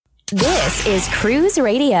This is Cruise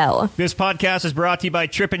Radio. This podcast is brought to you by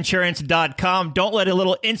tripinsurance.com. Don't let a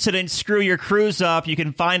little incident screw your cruise up. You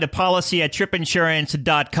can find a policy at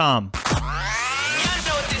tripinsurance.com.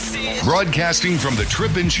 Broadcasting from the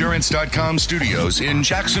tripinsurance.com studios in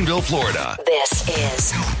Jacksonville, Florida.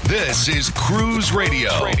 This is Cruise Radio.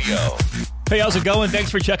 Hey, how's it going?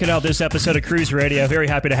 Thanks for checking out this episode of Cruise Radio. Very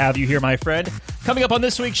happy to have you here, my friend. Coming up on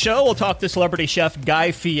this week's show, we'll talk to celebrity chef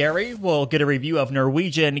Guy Fieri. We'll get a review of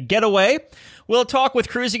Norwegian Getaway. We'll talk with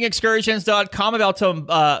cruisingexcursions.com about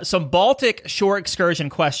some Baltic shore excursion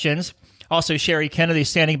questions. Also, Sherry Kennedy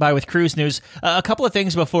standing by with Cruise News. A couple of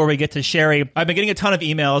things before we get to Sherry. I've been getting a ton of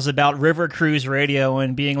emails about River Cruise Radio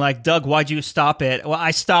and being like, Doug, why'd you stop it? Well,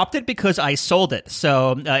 I stopped it because I sold it.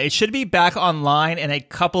 So it should be back online in a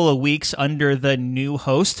couple of weeks under the new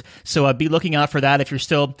host. So be looking out for that if you're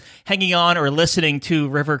still hanging on or listening to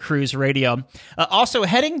River Cruise Radio. Also,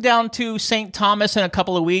 heading down to St. Thomas in a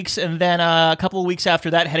couple of weeks, and then a couple of weeks after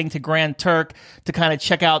that, heading to Grand Turk to kind of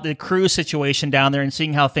check out the cruise situation down there and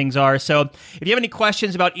seeing how things are. So if you have any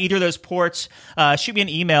questions about either of those ports, shoot me an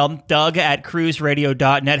email,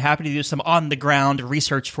 doug@cruiseradio.net. Happy to do some on-the-ground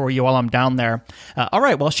research for you while I'm down there. All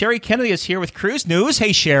right, well, Sherry Kennedy is here with Cruise News.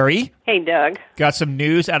 Hey, Sherry. Hey, Doug. Got some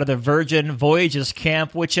news out of the Virgin Voyages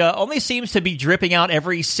camp, which only seems to be dripping out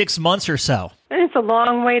every 6 months or so. It's a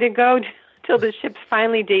long way to go till the ships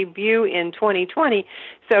finally debut in 2020.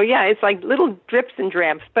 So, yeah, it's like little drips and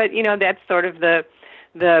drabs. But, you know, that's sort of the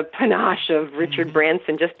panache of Richard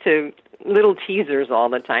Branson, just to little teasers all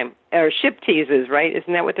the time, or ship teases, right?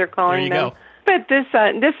 Isn't that what they're calling them? There you go. But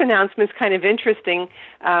this announcement is kind of interesting.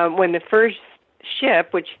 When the first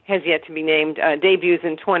ship, which has yet to be named, debuts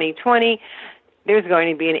in 2020, there's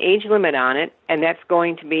going to be an age limit on it, and that's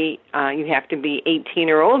going to be you have to be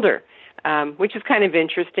 18 or older. Which is kind of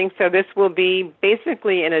interesting. So this will be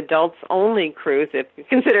basically an adults-only cruise, if you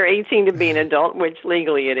consider 18 to be an adult, which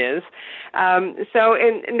legally it is. And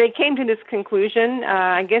they came to this conclusion.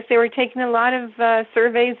 I guess they were taking a lot of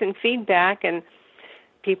surveys and feedback, and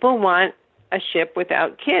people want a ship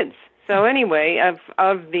without kids. So anyway,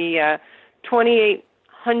 of the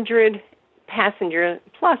 2,800 passenger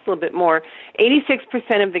plus a little bit more,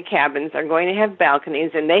 86% of the cabins are going to have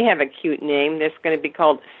balconies, and they have a cute name. That's going to be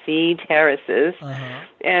called Sea Terraces.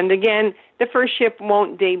 And again, the first ship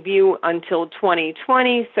won't debut until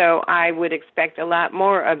 2020, so I would expect a lot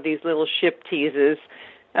more of these little ship teases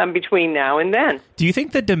between now and then. Do you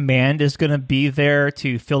think the demand is going to be there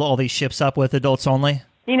to fill all these ships up with adults only?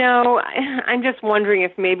 You know, I'm just wondering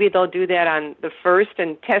if maybe they'll do that on the first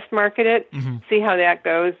and test market it, see how that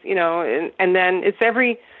goes, you know, and then it's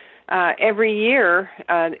every year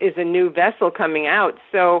is a new vessel coming out.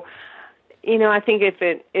 So, you know, I think if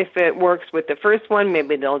it works with the first one,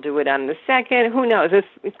 maybe they'll do it on the second. Who knows? It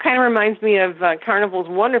kind of reminds me of Carnival's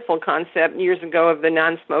wonderful concept years ago of the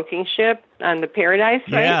non-smoking ship on the Paradise,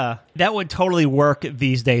 right? Yeah, that would totally work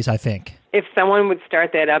these days, I think. If someone would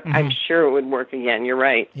start that up, I'm sure it would work again. You're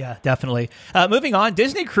right. Yeah, definitely. Moving on,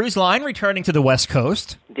 Disney Cruise Line returning to the West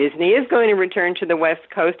Coast. Disney is going to return to the West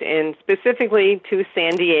Coast, and specifically to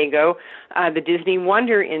San Diego. The Disney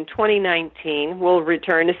Wonder in 2019 will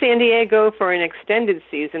return to San Diego for an extended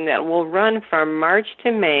season that will run from March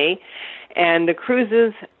to May, and the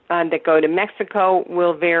cruises that go to Mexico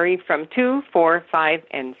will vary from 2, 4, 5,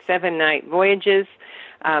 and 7-night voyages.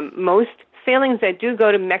 Most sailings that do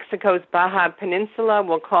go to Mexico's Baja Peninsula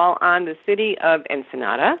will call on the city of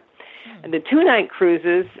Ensenada. The 2-night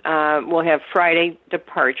cruises will have Friday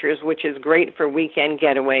departures, which is great for weekend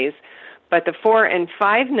getaways. But the 4 and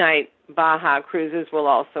 5-night Baja cruises will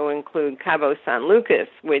also include Cabo San Lucas,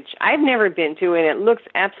 which I've never been to, and it looks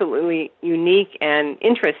absolutely unique and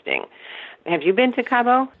interesting. Have you been to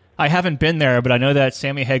Cabo? I haven't been there, but I know that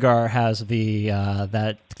Sammy Hagar has the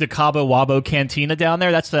Cabo Wabo Cantina down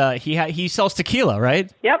there. That's he sells tequila,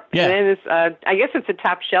 right? Yep. Yeah. And it's, I guess it's a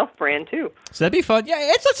top shelf brand too. So that'd be fun. Yeah,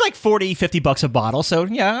 it's like $40-$50 a bottle. So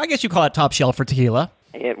yeah, I guess you call it top shelf for tequila.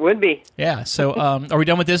 It would be. Yeah. So are we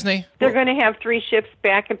done with Disney? They're going to have 3 ships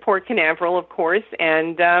back at Port Canaveral, of course,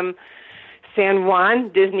 and San Juan.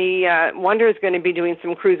 Disney Wonder is going to be doing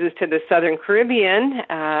some cruises to the Southern Caribbean,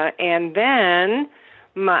 and then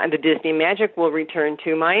the Disney Magic will return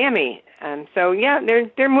to Miami. So, yeah,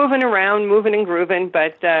 they're moving around, moving and grooving,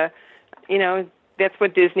 but, you know, that's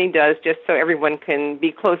what Disney does just so everyone can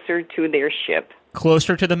be closer to their ship.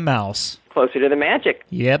 Closer to the mouse. Closer to the magic.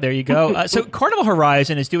 Yeah, there you go. So Carnival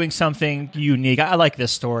Horizon is doing something unique. I like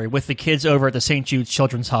this story with the kids over at the St. Jude's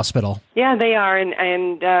Children's Hospital. Yeah, they are.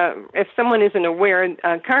 And if someone isn't aware,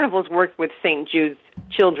 Carnival's worked with St. Jude's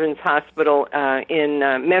Children's Hospital in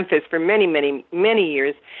Memphis for many, many, many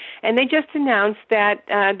years. And they just announced that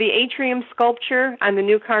the atrium sculpture on the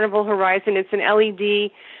new Carnival Horizon, it's an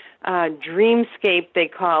LED dreamscape, they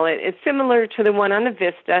call it. It's similar to the one on the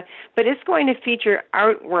Vista, but it's going to feature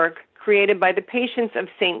artwork created by the patients of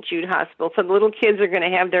St. Jude Hospital. So the little kids are going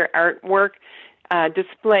to have their artwork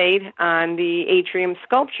displayed on the atrium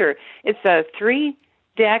sculpture. It's a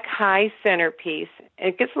 3-deck high centerpiece.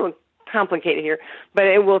 It gets a little complicated here, but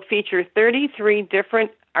it will feature 33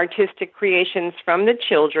 different artistic creations from the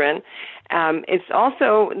children. It's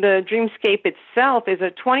also, the dreamscape itself is a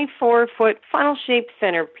 24-foot funnel-shaped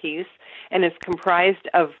centerpiece, and it's comprised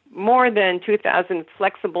of more than 2,000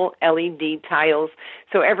 flexible LED tiles.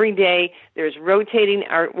 So every day there's rotating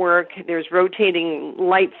artwork, there's rotating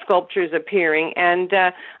light sculptures appearing, and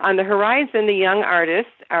on the horizon, the young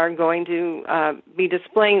artists are going to be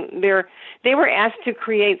displaying they were asked to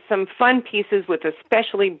create some fun pieces with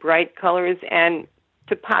especially bright colors and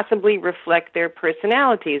to possibly reflect their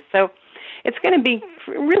personalities. So it's going to be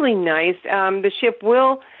really nice. The ship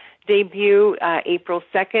will debut April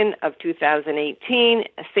 2nd of 2018,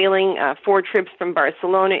 sailing 4 trips from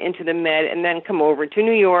Barcelona into the Med and then come over to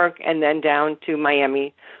New York and then down to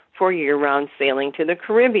Miami for year-round sailing to the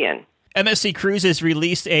Caribbean. MSC Cruises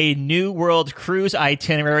released a New World cruise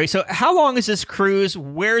itinerary. So how long is this cruise?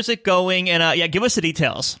 Where is it going? And give us the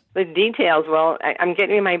details. The details, well, I'm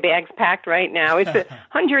getting my bags packed right now. It's a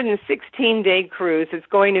 116-day cruise. It's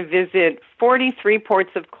going to visit 43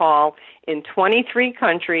 ports of call in 23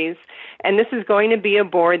 countries, and this is going to be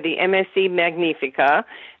aboard the MSC Magnifica.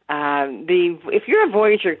 If you're a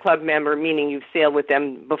Voyager Club member, meaning you've sailed with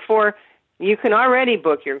them before, you can already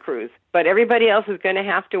book your cruise, but everybody else is going to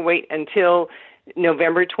have to wait until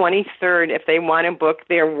November 23rd if they want to book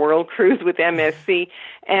their world cruise with MSC.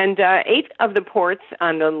 And 8 of the ports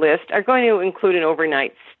on the list are going to include an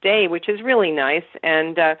overnight stay, which is really nice.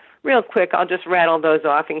 And real quick, I'll just rattle those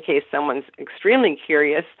off in case someone's extremely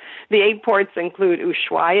curious. The 8 ports include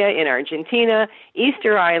Ushuaia in Argentina,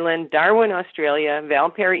 Easter Island, Darwin, Australia,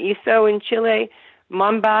 Valparaiso in Chile,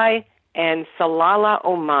 Mumbai, and Salalah,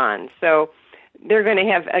 Oman. So they're going to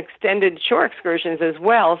have extended shore excursions as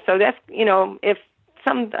well. So that's, if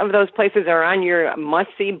some of those places are on your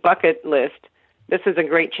must-see bucket list, this is a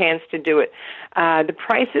great chance to do it. The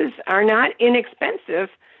prices are not inexpensive,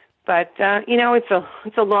 but,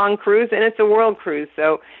 it's a long cruise and it's a world cruise.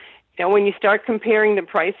 So, when you start comparing the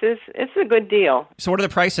prices, it's a good deal. So what are the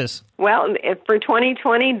prices? Well, for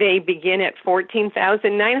 2020, they begin at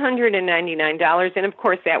 $14,999, and of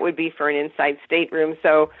course that would be for an inside stateroom.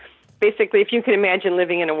 So basically, if you can imagine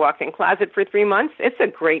living in a walk-in closet for 3 months, it's a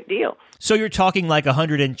great deal. So you're talking like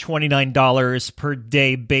 $129 per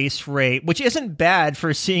day base rate, which isn't bad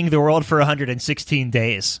for seeing the world for 116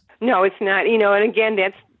 days. No, it's not. And again,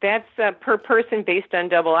 that's per person based on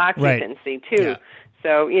double occupancy, right. too. Yeah.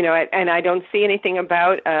 So, and I don't see anything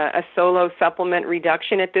about a solo supplement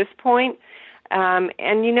reduction at this point.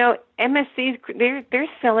 MSC's, they're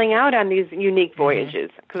selling out on these unique voyages.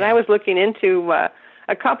 Because I was looking into a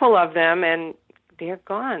couple of them, and they're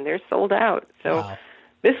gone. They're sold out. So wow.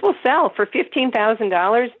 This will sell for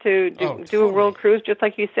 $15,000 to do a world cruise, just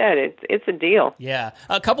like you said. It's a deal. Yeah.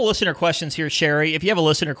 A couple listener questions here, Sherry. If you have a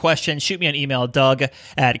listener question, shoot me an email,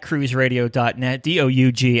 Doug@cruiseradio.net,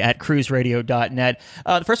 DOUG@cruiseradio.net.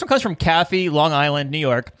 The first one comes from Kathy, Long Island, New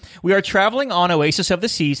York. We are traveling on Oasis of the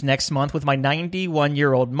Seas next month with my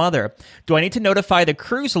 91-year-old mother. Do I need to notify the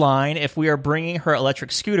cruise line if we are bringing her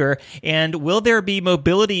electric scooter? And will there be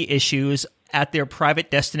mobility issues at their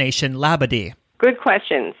private destination, Labadee? Good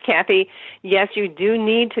questions, Kathy. Yes, you do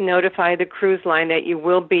need to notify the cruise line that you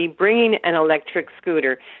will be bringing an electric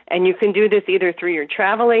scooter. And you can do this either through your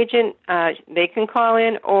travel agent, they can call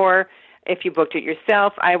in, or if you booked it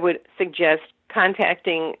yourself, I would suggest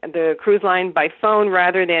contacting the cruise line by phone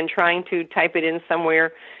rather than trying to type it in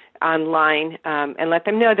somewhere online, and let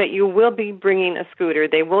them know that you will be bringing a scooter.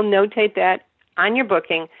 They will notate that on your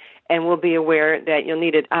booking and will be aware that you'll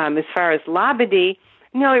need it. As far as Labadee,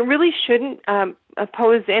 no, it really shouldn't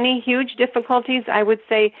pose any huge difficulties. I would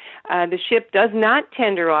say the ship does not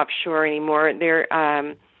tender offshore anymore.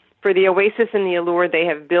 For the Oasis and the Allure, they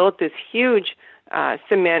have built this huge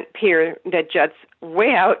cement pier that juts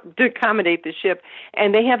way out to accommodate the ship.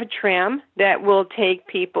 And they have a tram that will take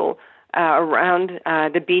people around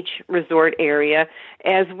the beach resort area,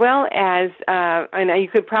 as well as, and you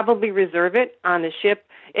could probably reserve it on the ship.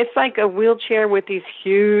 It's like a wheelchair with these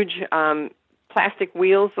huge plastic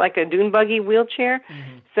wheels like a dune buggy wheelchair.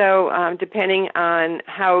 Mm-hmm. So depending on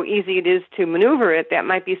how easy it is to maneuver it, that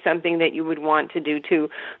might be something that you would want to do too.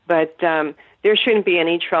 But there shouldn't be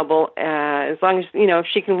any trouble. As long as, if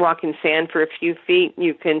she can walk in sand for a few feet,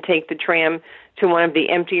 you can take the tram to one of the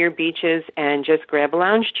emptier beaches and just grab a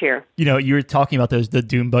lounge chair. You were talking about the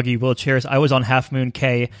dune buggy wheelchairs. I was on Half Moon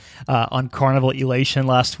Cay on Carnival Elation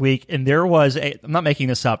last week, and there was I'm not making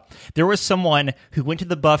this up, there was someone who went to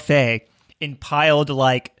the buffet and piled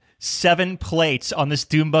like 7 plates on this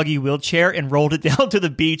dune buggy wheelchair and rolled it down to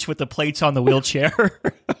the beach with the plates on the wheelchair.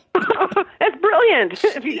 That's brilliant.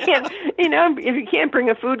 If you can't bring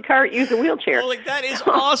a food cart, use a wheelchair. Oh, that is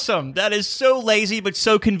awesome. That is so lazy, but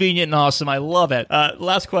so convenient and awesome. I love it.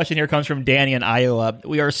 Last question here comes from Danny in Iowa.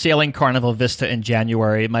 We are sailing Carnival Vista in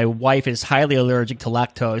January. My wife is highly allergic to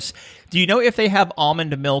lactose. Do you know if they have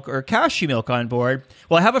almond milk or cashew milk on board?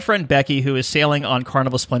 Well, I have a friend, Becky, who is sailing on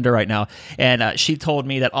Carnival Splendor right now, and she told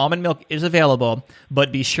me that almond milk is available,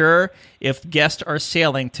 but be sure if guests are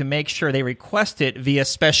sailing to make sure they request it via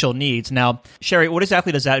special needs. Now, Sherry, what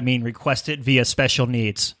exactly does that mean, request it via special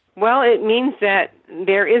needs? Well, it means that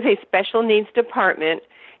there is a special needs department,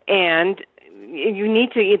 and you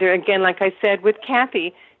need to either, again, like I said with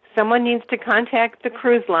Kathy, someone needs to contact the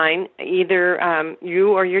cruise line, either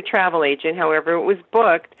you or your travel agent, however it was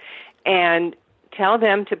booked, and tell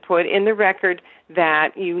them to put in the record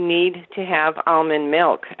that you need to have almond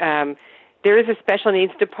milk. There is a special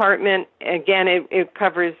needs department. Again, it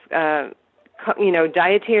covers,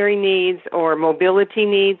 dietary needs or mobility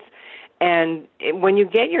needs. And when you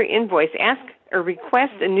get your invoice, ask or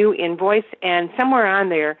request a new invoice, and somewhere on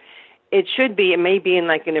there, it may be in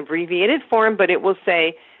like an abbreviated form, but it will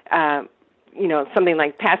say, something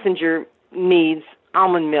like passenger needs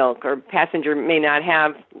almond milk, or passenger may not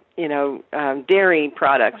have, dairy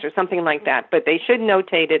products or something like that, but they should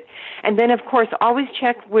notate it. And then, of course, always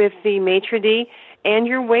check with the maitre d' and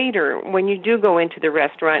your waiter when you do go into the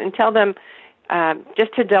restaurant, and tell them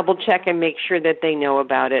just to double check and make sure that they know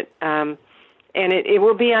about it. And it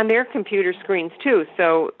will be on their computer screens too,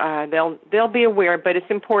 so they'll be aware, but it's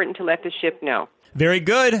important to let the ship know. Very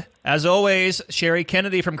good. As always, Sherry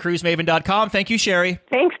Kennedy from cruisemaven.com. Thank you, Sherry.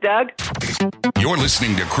 Thanks, Doug. You're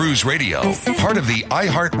listening to Cruise Radio, part of the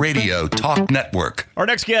iHeartRadio Talk Network. Our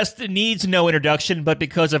next guest needs no introduction, but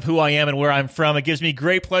because of who I am and where I'm from, it gives me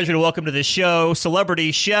great pleasure to welcome to the show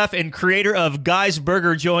celebrity chef and creator of Guy's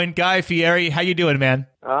Burger Joint, Guy Fieri. How you doing, man?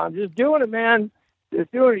 I'm just doing it, man.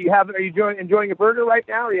 Just doing it. Are you enjoying a burger right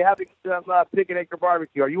now, or are you having some Pig and Acre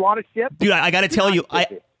barbecue? Are you on a ship? Dude, I got to tell you,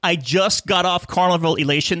 I just got off Carnival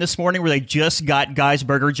Elation this morning, where they just got Guy's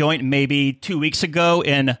Burger Joint maybe 2 weeks ago,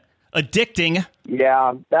 and addicting.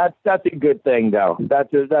 Yeah, that's a good thing, though.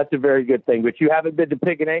 That's a very good thing. But you haven't been to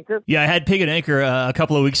Pig and Anchor? Yeah, I had Pig and Anchor a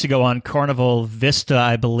couple of weeks ago on Carnival Vista,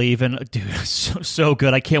 I believe, and dude, so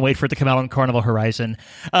good. I can't wait for it to come out on Carnival Horizon.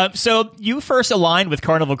 So you first aligned with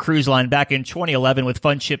Carnival Cruise Line back in 2011 with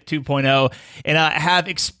Funship 2.0, and have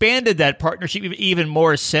expanded that partnership even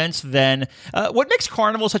more since then. What makes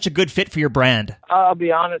Carnival such a good fit for your brand? I'll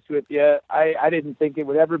be honest with you. I didn't think it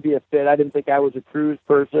would ever be a fit. I didn't think I was a cruise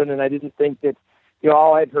person, and I didn't think that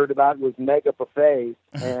all I'd heard about was mega buffets.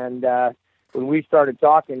 And when we started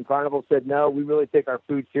talking, Carnival said, no, we really take our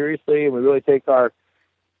food seriously, and we really take our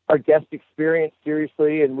guest experience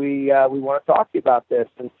seriously, and we want to talk to you about this.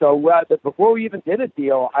 And so before we even did a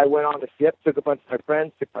deal, I went on the ship, took a bunch of my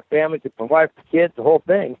friends, took my family, took my wife, the kids, the whole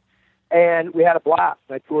thing. And we had a blast.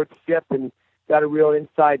 I toured the ship and got a real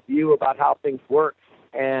inside view about how things work.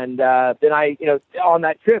 And then on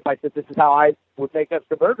that trip, I said, this is how I would make us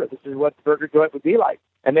the burger. This is what the burger joint would be like.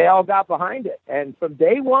 And they all got behind it. And from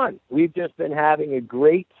day one, we've just been having a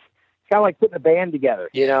great, kind of like putting a band together.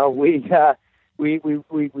 We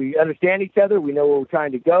understand each other. We know where we're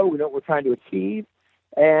trying to go. We know what we're trying to achieve.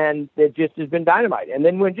 And it just has been dynamite. And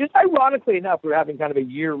then when, just ironically enough, we're having kind of a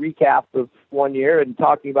year recap of 1 year and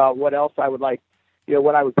talking about what else I would like,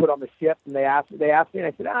 what I would put on the ship. And they asked me, and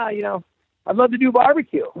I said, I'd love to do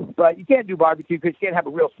barbecue, but you can't do barbecue because you can't have a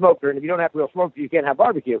real smoker. And if you don't have a real smoker, you can't have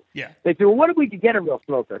barbecue. Yeah. They said, well, what if we could get a real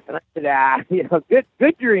smoker? And I said,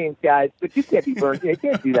 good dreams, guys, but you can't be burnt. You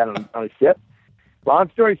can't do that on a ship. Long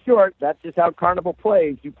story short, that's just how Carnival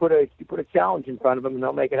plays. You put a challenge in front of them, and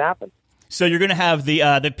they'll make it happen. So you're going to have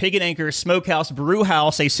the Pig and Anchor Smokehouse Brew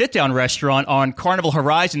House, a sit-down restaurant on Carnival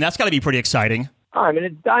Horizon. That's got to be pretty exciting. I mean,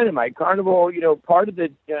 it's dynamite. Carnival, part of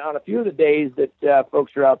on a few of the days that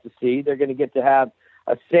folks are out to sea, they're going to get to have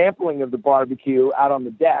a sampling of the barbecue out on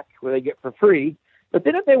the deck where they get for free. But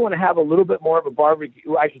then if they want to have a little bit more of a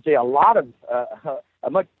barbecue, I should say a lot of a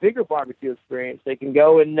much bigger barbecue experience, they can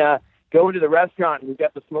go and go into the restaurant and we've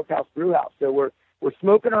got the smokehouse brew house. So we're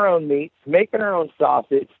smoking our own meats, making our own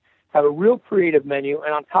sausage, have a real creative menu,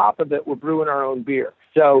 and on top of it, we're brewing our own beer.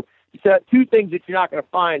 So two things that you're not going to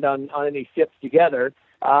find on any ships together.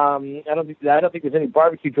 I don't think there's any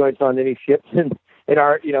barbecue joints on any ships in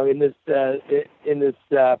our in this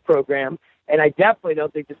program, and I definitely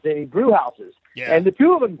don't think there's any brew houses. Yeah. And the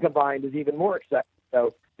two of them combined is even more exciting.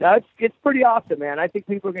 So it's pretty awesome, man. I think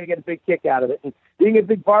people are going to get a big kick out of it. And being a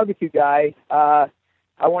big barbecue guy,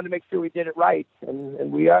 I wanted to make sure we did it right,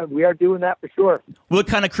 and we are doing that for sure. What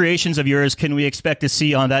kind of creations of yours can we expect to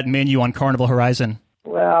see on that menu on Carnival Horizon?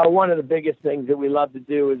 Well, one of the biggest things that we love to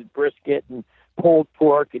do is brisket and pulled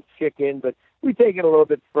pork and chicken, but we take it a little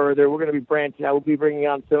bit further. We're going to be branching out. We'll be bringing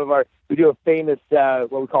on we do a famous,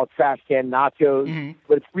 what we call trash can nachos,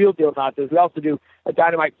 but it's real deal nachos. We also do a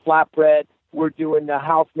dynamite flatbread. We're doing a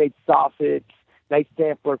house-made sausage, nice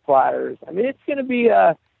sampler platters. I mean, it's going to be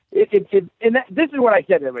this is what I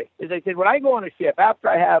said to everybody, is I said, when I go on a ship, after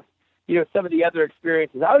I have, some of the other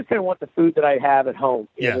experiences, I always kind of want the food that I have at home.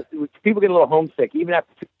 People get a little homesick, even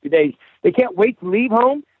after 2 days. They can't wait to leave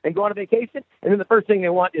home and go on a vacation, and then the first thing they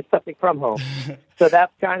want is something from home. So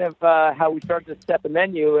that's kind of how we started to set the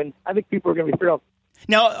menu, and I think people are going to be thrilled.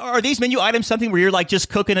 Now, are these menu items something where you're like just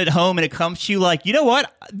cooking at home and it comes to you like, you know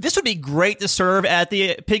what, this would be great to serve at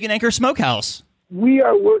the Pig and Anchor Smokehouse? We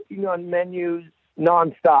are working on menus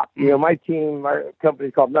nonstop. My team, our company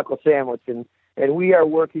is called Knuckle Sandwich, and we are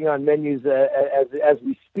working on menus as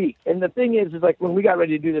we speak. And the thing is like when we got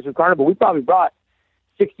ready to do this with Carnival, we probably brought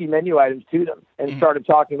 60 menu items to them and started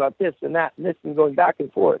talking about this and that and this and going back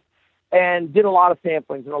and forth, and did a lot of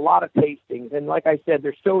samplings and a lot of tastings. And like I said,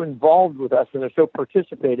 they're so involved with us and they're so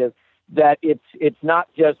participative that it's not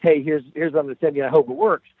just, hey, here's what I'm going to send you and I hope it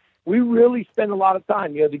works. We really spend a lot of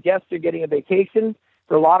time. The guests are getting a vacation.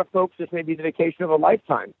 For a lot of folks, this may be the vacation of a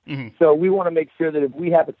lifetime. So we want to make sure that if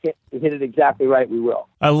we have a chance to hit it exactly right, we will.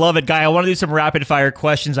 I love it, Guy. I want to do some rapid-fire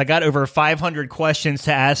questions. I got over 500 questions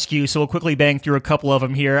to ask you, so we'll quickly bang through a couple of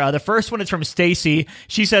them here. The first one is from Stacy.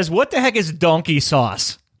 She says, what the heck is donkey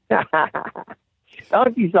sauce?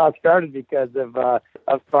 Donkey sauce started because of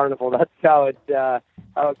Carnival. That's how it got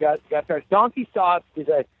started. Donkey sauce is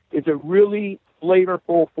a really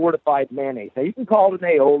flavorful fortified mayonnaise. Now you can call it an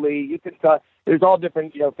aioli. You can there's all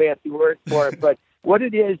different fancy words for it. But what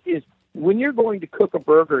it is when you're going to cook a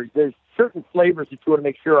burger, there's certain flavors that you want to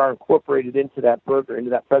make sure are incorporated into that burger,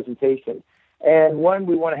 into that presentation. And one,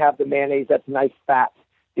 we want to have the mayonnaise that's nice fat.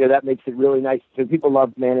 That makes it really nice. So people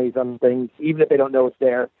love mayonnaise on things, even if they don't know it's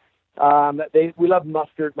there. We love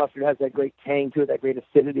mustard. Mustard has that great tang to it, that great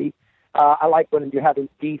acidity. I like when you're having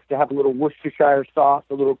beef to have a little Worcestershire sauce,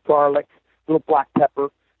 a little garlic, a little black pepper.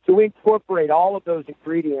 So we incorporate all of those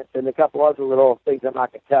ingredients and a couple other little things I'm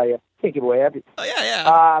not going to tell you. Can't give away everything. Oh,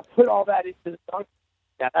 yeah. Put all that into the donkey.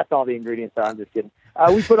 Yeah, that's all the ingredients are. I'm just kidding.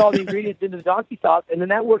 We put all the ingredients into the donkey sauce, and then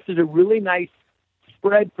that works as a really nice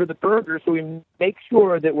spread for the burger. So we make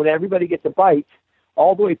sure that when everybody gets a bite,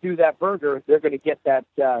 all the way through that burger, they're going to get that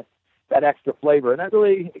extra flavor, and that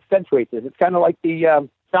really accentuates it. It's kind of like the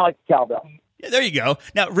cowbell. Yeah, there you go.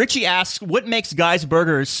 Now, Richie asks, what makes Guy's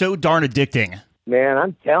Burgers so darn addicting? Man,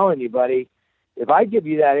 I'm telling you, buddy, if I give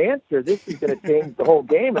you that answer, this is going to change the whole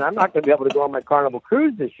game, and I'm not going to be able to go on my Carnival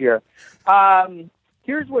cruise this year.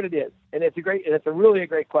 Here's what it is, and it's a really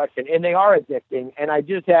great question, and they are addicting. And I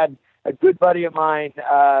just had a good buddy of mine,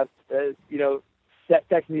 text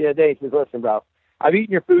me the other day. He says, "Listen, bro, I've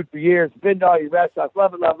eaten your food for years, been to all your restaurants,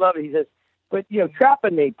 love it." He says, "But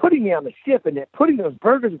trapping me, putting me on the ship, and then putting those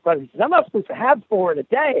burgers in front of me. He says, I'm not supposed to have 4 in a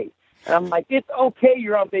day." And I'm like, "It's okay.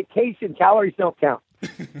 You're on vacation. Calories don't count."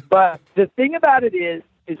 But the thing about it is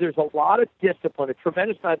there's a lot of discipline, a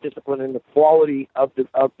tremendous amount of discipline in the quality of the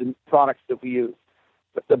products that we use.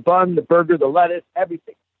 But the bun, the burger, the lettuce,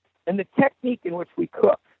 everything. And the technique in which we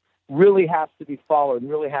cook really has to be followed and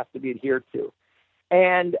really has to be adhered to.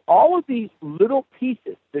 And all of these little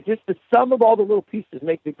pieces, just the sum of all the little pieces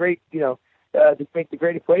make the great, make the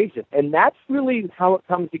great equation. And that's really how it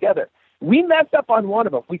comes together. We messed up on one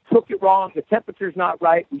of them. We cooked it wrong. The temperature's not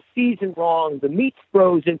right. We seasoned wrong. The meat's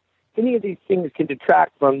frozen. Any of these things can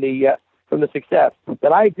detract from the success.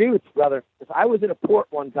 But I agree with you, brother. If I was in a port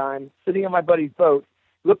one time, sitting on my buddy's boat,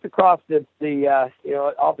 looked across all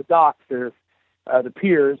the docks or the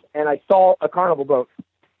piers, and I saw a Carnival boat.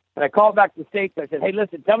 And I called back to the States. I said, "Hey,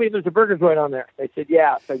 listen, tell me if there's a burger joint on there." They said,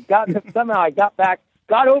 "Yeah." So somehow I got back,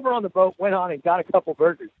 got over on the boat, went on and got a couple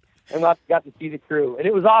burgers. And got to see the crew, and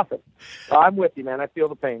it was awesome. I'm with you, man. I feel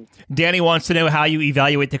the pain. Danny wants to know how you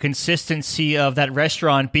evaluate the consistency of that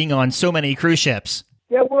restaurant being on so many cruise ships.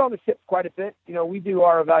 Yeah, we're on the ship quite a bit. We do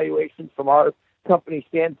our evaluations from our company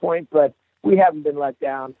standpoint, but we haven't been let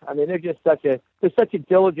down. I mean, they're such a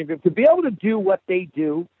diligent group. To be able to do what they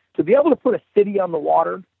do, to be able to put a city on the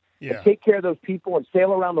water and take care of those people and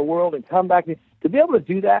sail around the world and come back, to be able to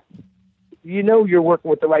do that, you know you're working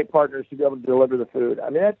with the right partners to be able to deliver the food. I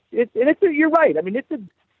mean, you're right. I mean, it's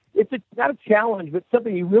not a challenge, but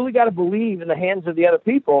something you really got to believe in the hands of the other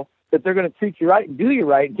people that they're going to treat you right and do you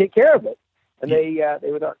right and take care of it. And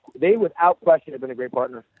they without question have been a great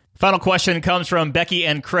partner. Final question comes from Becky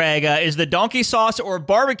and Craig. Is the donkey sauce or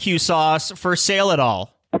barbecue sauce for sale at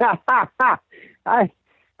all? I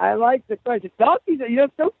like the question. Donkeys,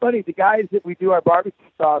 it's so funny. The guys that we do our barbecue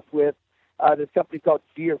sauce with, this company called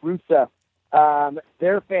Fieri,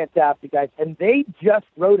 they're fantastic guys. And they just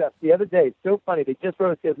wrote us the other day. It's so funny. They just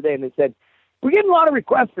wrote us the other day and they said, we're getting a lot of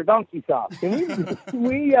requests for donkey sauce. Can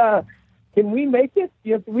we make it?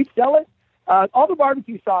 Can we sell it? All the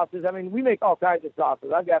barbecue sauces, I mean, we make all kinds of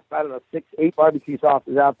sauces. I've got, 6, 8 barbecue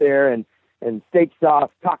sauces out there and steak sauce,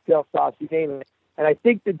 cocktail sauce, you name it. And I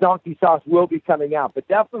think the donkey sauce will be coming out. But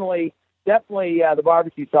definitely the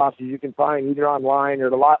barbecue sauces you can find either online or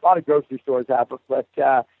a lot of grocery stores have them. But,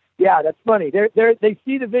 that's funny. They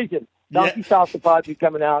see the vision. Donkey sauce will probably be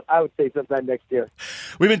coming out, I would say, sometime next year.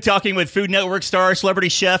 We've been talking with Food Network star, celebrity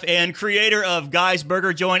chef, and creator of Guy's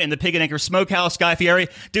Burger Joint and the Pig and Anchor Smokehouse, Guy Fieri.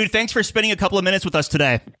 Dude, thanks for spending a couple of minutes with us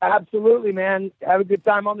today. Absolutely, man. Have a good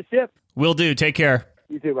time on the ship. Will do. Take care.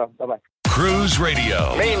 You too, bro. Bye-bye. Cruise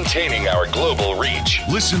Radio, maintaining our global reach.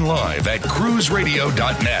 Listen live at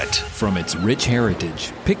cruiseradio.net. From its rich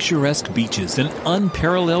heritage, picturesque beaches, and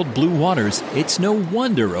unparalleled blue waters, it's no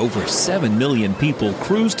wonder over 7 million people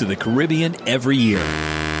cruise to the Caribbean every year.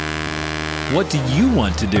 What do you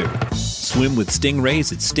want to do? Swim with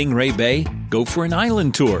stingrays at Stingray Bay? Go for an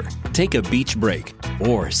island tour? Take a beach break?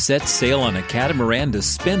 Or set sail on a catamaran to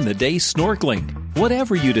spend the day snorkeling?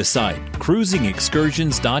 Whatever you decide,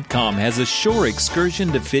 CruisingExcursions.com has a shore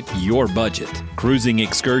excursion to fit your budget. Cruising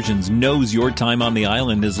Excursions knows your time on the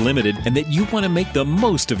island is limited and that you want to make the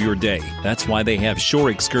most of your day. That's why they have shore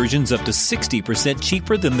excursions up to 60%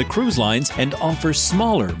 cheaper than the cruise lines and offer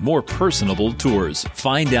smaller, more personable tours.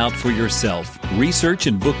 Find out for yourself. Research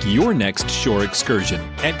and book your next shore excursion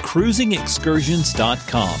at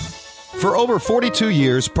CruisingExcursions.com. For over 42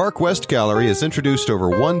 years, Park West Gallery has introduced over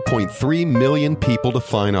 1.3 million people to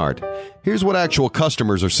fine art. Here's what actual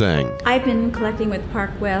customers are saying. I've been collecting with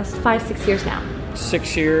Park West 5-6 years now.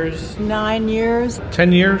 6 years. 9 years.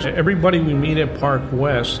 10 years. Everybody we meet at Park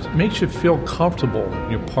West makes you feel comfortable.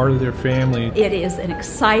 You're part of their family. It is an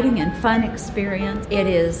exciting and fun experience. It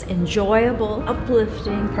is enjoyable,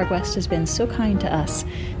 uplifting. Park West has been so kind to us.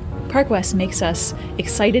 Park West makes us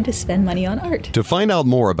excited to spend money on art. To find out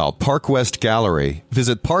more about Park West Gallery,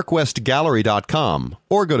 visit parkwestgallery.com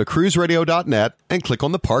or go to cruiseradio.net and click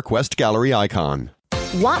on the Park West Gallery icon.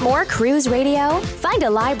 Want more Cruise Radio? Find a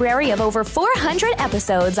library of over 400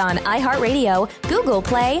 episodes on iHeartRadio, Google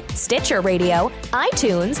Play, Stitcher Radio,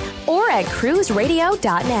 iTunes, or at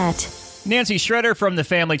cruiseradio.net. Nancy Schroeder from the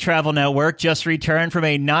Family Travel Network just returned from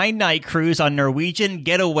a 9-night cruise on Norwegian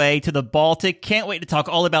Getaway to the Baltic. Can't wait to talk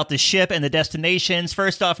all about the ship and the destinations.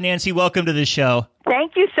 First off, Nancy, welcome to the show.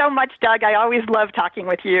 Thank you so much, Doug. I always love talking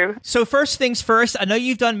with you. So first things first, I know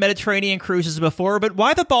you've done Mediterranean cruises before, but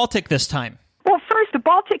why the Baltic this time? Well, first, the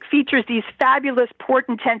Baltic features these fabulous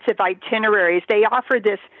port-intensive itineraries. They offer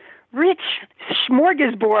this rich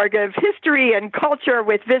smorgasbord of history and culture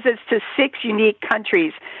with visits to 6 unique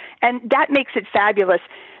countries. And that makes it fabulous.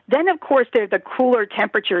 Then, of course, there are the cooler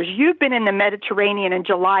temperatures. You've been in the Mediterranean in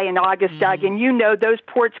July and August, Doug, and you know those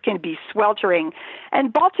ports can be sweltering.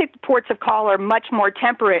 And Baltic ports of call are much more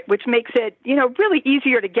temperate, which makes it, really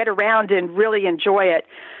easier to get around and really enjoy it.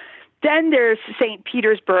 Then there's St.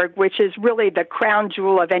 Petersburg, which is really the crown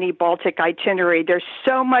jewel of any Baltic itinerary. There's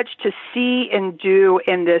so much to see and do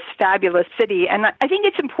in this fabulous city. And I think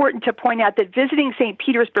it's important to point out that visiting St.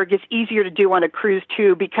 Petersburg is easier to do on a cruise,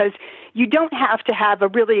 too, because you don't have to have a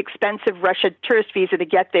really expensive Russia tourist visa to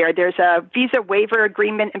get there. There's a visa waiver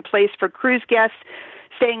agreement in place for cruise guests,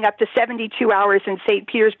 staying up to 72 hours in St.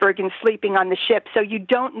 Petersburg and sleeping on the ship. So you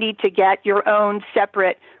don't need to get your own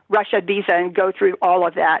separate Russia visa and go through all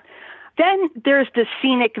of that. Then there's the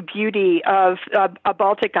scenic beauty of a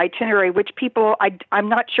Baltic itinerary, which people, I'm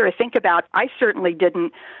not sure, think about. I certainly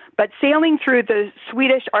didn't. But sailing through the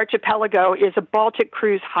Swedish archipelago is a Baltic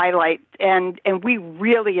cruise highlight, and we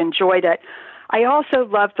really enjoyed it. I also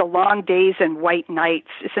love the long days and white nights.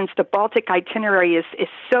 Since the Baltic itinerary is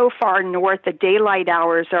so far north, the daylight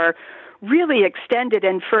hours are really extended,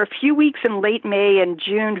 and for a few weeks in late May and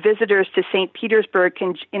June, visitors to St. Petersburg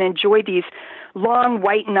can enjoy these long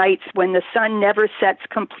white nights when the sun never sets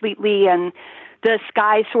completely, and The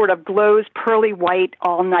sky sort of glows pearly white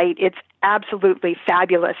all night. It's absolutely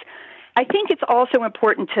fabulous. I think it's also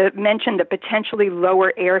important to mention the potentially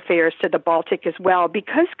lower airfares to the Baltic as well.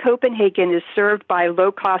 Because Copenhagen is served by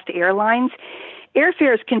low-cost airlines,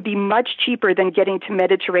 airfares can be much cheaper than getting to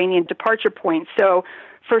Mediterranean departure points. So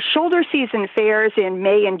for shoulder season fares in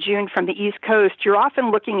May and June from the East Coast, you're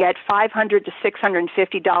often looking at $500 to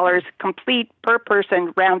 $650 complete per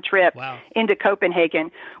person round trip into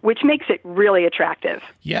Copenhagen, which makes it really attractive.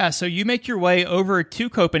 Yeah, so you make your way over to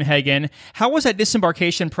Copenhagen. How was that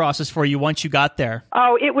disembarkation process for you once you got there?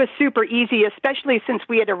 Oh, it was super easy, especially since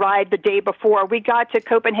we had arrived the day before. We got to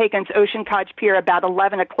Copenhagen's Ocean Cottage Pier about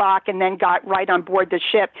 11 o'clock and then got right on board the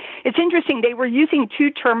ship. It's interesting, they were using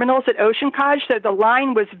 2 terminals at Ocean Cottage, so the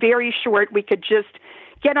line was very short. We could just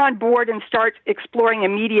get on board and start exploring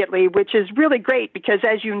immediately, which is really great because,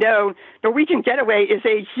 as you know, Norwegian Getaway is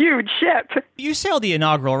a huge ship. You sailed the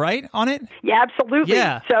inaugural, right, on it? Yeah, absolutely.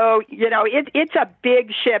 Yeah. So, it's a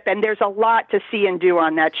big ship, and there's a lot to see and do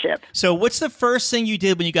on that ship. So what's the first thing you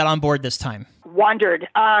did when you got on board this time? Wandered.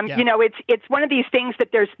 It's one of these things that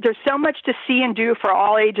there's so much to see and do for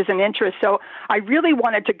all ages and interests. So I really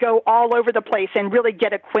wanted to go all over the place and really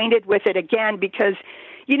get acquainted with it again because,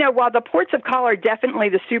 while the ports of call are definitely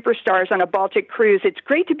the superstars on a Baltic cruise, it's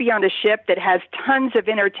great to be on a ship that has tons of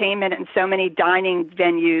entertainment and so many dining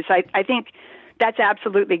venues. I think that's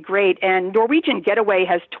absolutely great. And Norwegian Getaway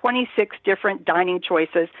has 26 different dining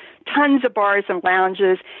choices, tons of bars and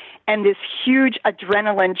lounges, and this huge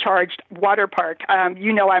adrenaline-charged water park. I'm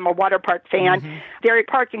a water park fan. Mm-hmm. Their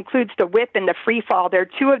park includes the whip and the free fall. They're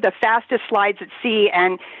 2 of the fastest slides at sea,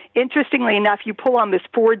 and interestingly enough, you pull on this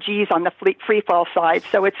 4 Gs on the free fall side,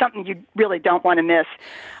 so it's something you really don't want to miss.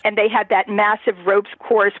 And they had that massive ropes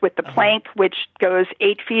course with the plank, which goes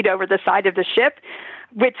 8 feet over the side of the ship,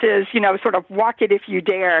 which is, sort of walk it if you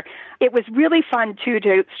dare. It was really fun, too,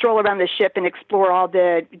 to stroll around the ship and explore all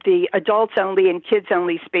the adults-only and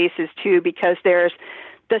kids-only spaces, too, because there's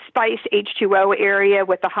the Spice H2O area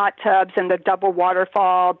with the hot tubs and the double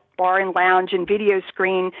waterfall, bar and lounge and video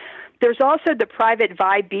screen. There's also the private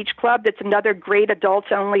Vibe Beach Club. That's another great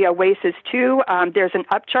adults-only oasis, too. There's an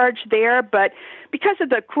upcharge there, but because of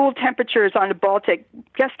the cool temperatures on the Baltic,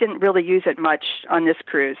 guests didn't really use it much on this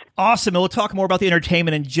cruise. Awesome. And we'll talk more about the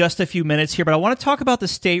entertainment in just a few minutes here, but I want to talk about the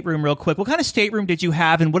stateroom real quick. What kind of stateroom did you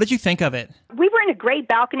have, and what did you think of it? We were in a great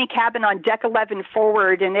balcony cabin on deck 11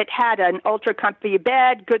 forward, and it had an ultra-comfy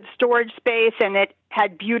bed, good storage space, and it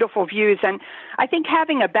had beautiful views. And I think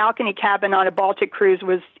having a balcony cabin on a Baltic cruise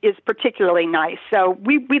is particularly nice. So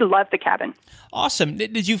we love the cabin. Awesome.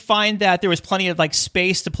 Did you find that there was plenty of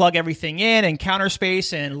space to plug everything in and counter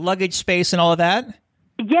space and luggage space and all of that?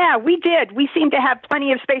 Yeah, we did. We seemed to have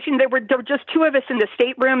plenty of space. And there were just 2 of us in the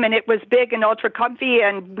stateroom, and it was big and ultra comfy,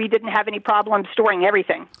 and we didn't have any problem storing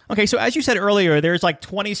everything. Okay, so as you said earlier, there's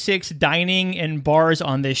 26 dining and bars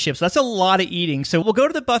on this ship. So that's a lot of eating. So we'll go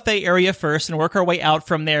to the buffet area first and work our way out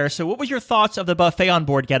from there. So what was your thoughts of the buffet on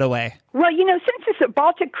board Getaway? Well, since this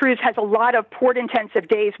Baltic cruise has a lot of port-intensive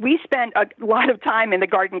days, we spent a lot of time in the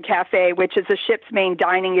Garden Cafe, which is the ship's main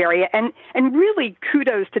dining area. And really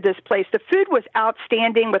kudos to this place. The food was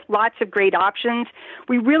outstanding with lots of great options.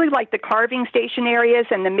 We really liked the carving station areas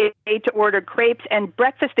and the made-to-order crepes, and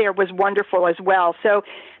breakfast there was wonderful as well. So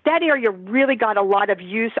that area really got a lot of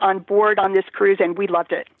use on board on this cruise, and we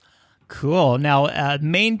loved it. Cool. Now,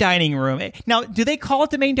 main dining room. Now, do they call it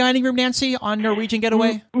the main dining room, Nancy, on Norwegian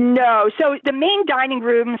Getaway? No. So the main dining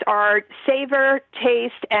rooms are Savor,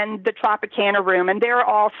 Taste, and the Tropicana room, and they're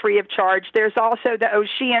all free of charge. There's also the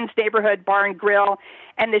Oceans Neighborhood Bar and Grill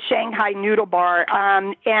and the Shanghai Noodle Bar.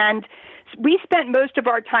 And we spent most of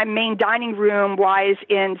our time main dining room-wise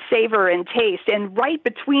in Savor and Taste, and right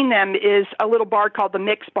between them is a little bar called the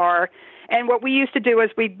Mix Bar. And what we used to do is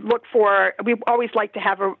we always like to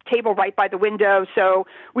have a table right by the window, so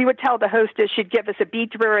we would tell the hostess she'd give us a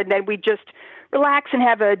beater, and then we'd just relax and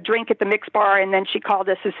have a drink at the Mix Bar, and then she called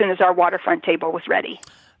us as soon as our waterfront table was ready.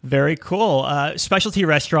 Very cool. Specialty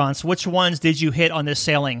restaurants, which ones did you hit on this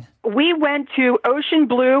sailing? We went to Ocean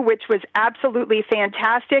Blue, which was absolutely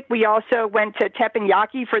fantastic. We also went to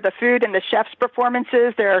Teppanyaki for the food and the chef's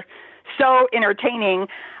performances. They're so entertaining.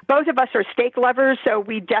 Both of us are steak lovers, so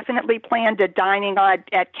we definitely planned a dining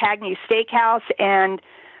at Cagney's Steakhouse, and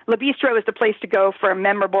Le Bistro is the place to go for a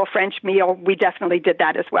memorable French meal. We definitely did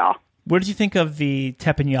that as well. What did you think of the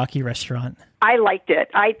Teppanyaki restaurant? I liked it.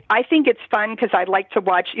 I think it's fun because I like to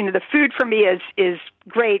watch, the food for me is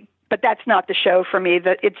great, but that's not the show for me.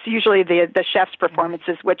 It's usually the chef's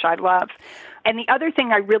performances, which I love. And the other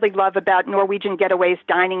thing I really love about Norwegian Getaway's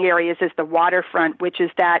dining areas is the waterfront, which is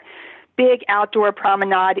that big outdoor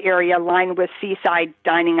promenade area lined with seaside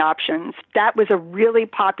dining options. That was a really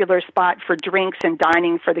popular spot for drinks and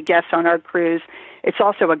dining for the guests on our cruise. It's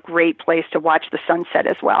also a great place to watch the sunset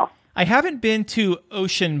as well. I haven't been to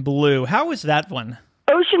Ocean Blue. How was that one?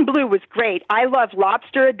 Ocean Blue was great. I love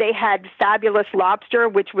lobster. They had fabulous lobster,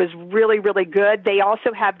 which was really, really good. They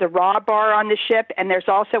also have the raw bar on the ship, and there's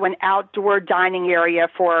also an outdoor dining area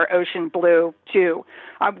for Ocean Blue, too.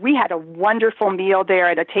 We had a wonderful meal there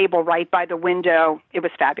at a table right by the window. It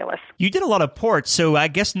was fabulous. You did a lot of ports, so I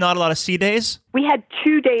guess not a lot of sea days? We had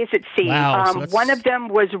 2 days at sea. Wow, so one of them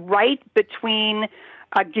was right between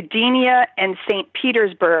Gdynia and St.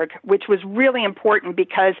 Petersburg, which was really important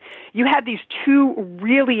because you had these 2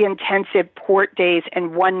 really intensive port days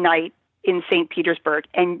and one night in St. Petersburg.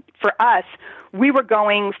 And for us, we were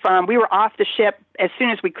off the ship as soon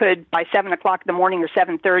as we could by 7 o'clock in the morning or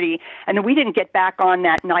 7:30, and then we didn't get back on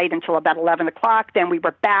that night until about 11 o'clock. Then we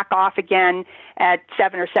were back off again at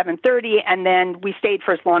 7 or 7:30, and then we stayed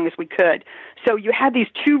for as long as we could. So you had these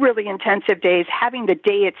 2 really intensive days. Having the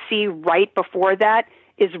day at sea right before that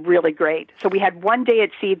is really great. So we had 1 day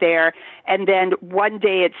at sea there, and then 1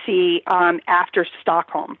 day at sea after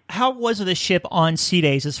Stockholm. How was the ship on sea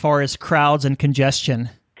days as far as crowds and congestion?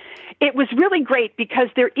 It was really great because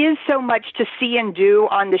there is so much to see and do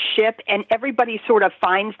on the ship, and everybody sort of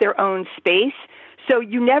finds their own space. So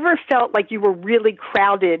you never felt like you were really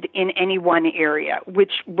crowded in any one area,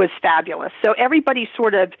 which was fabulous. So everybody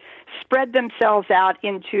sort of spread themselves out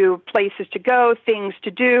into places to go, things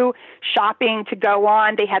to do, shopping to go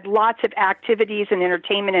on. They had lots of activities and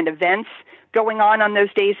entertainment and events going on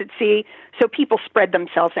those days at sea. So people spread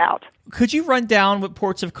themselves out. Could you run down what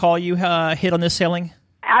ports of call you hit on this sailing?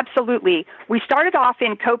 Absolutely. We started off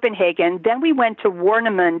in Copenhagen, then we went to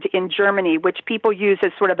Warnemünde in Germany, which people use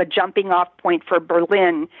as sort of a jumping-off point for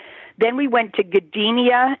Berlin. Then we went to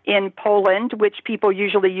Gdynia in Poland, which people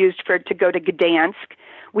usually used to go to Gdansk.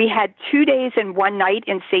 We had 2 days and 1 night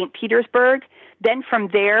in St. Petersburg. Then from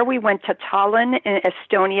there, we went to Tallinn in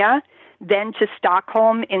Estonia, then to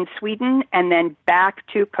Stockholm in Sweden, and then back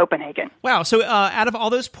to Copenhagen. Wow. So out of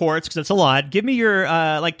all those ports, because that's a lot, give me your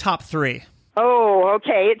top 3. Oh,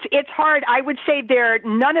 okay. It's hard. I would say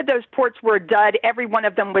none of those ports were a dud. Every one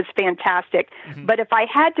of them was fantastic. Mm-hmm. But if I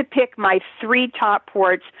had to pick my 3 top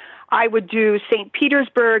ports, I would do St.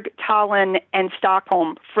 Petersburg, Tallinn, and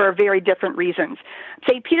Stockholm for very different reasons.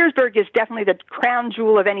 St. Petersburg is definitely the crown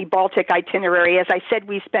jewel of any Baltic itinerary. As I said,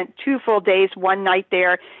 we spent 2 full days, 1 night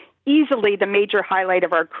there, easily the major highlight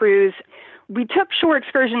of our cruise. We took shore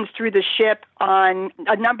excursions through the ship on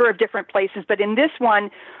a number of different places, but in this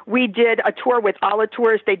one, we did a tour with Ala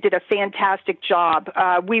Tours. They did a fantastic job.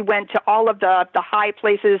 We went to all of the high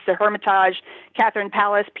places, the Hermitage, Catherine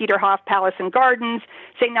Palace, Peterhof Palace and Gardens,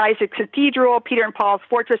 St. Isaac's Cathedral, Peter and Paul's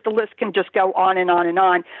Fortress. The list can just go on and on and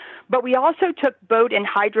on. But we also took boat and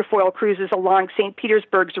hydrofoil cruises along St.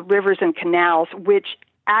 Petersburg's rivers and canals, which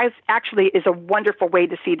actually is a wonderful way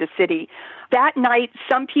to see the city. That night,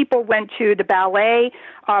 some people went to the ballet.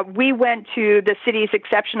 We went to the city's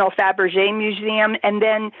exceptional Fabergé Museum and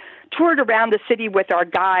then toured around the city with our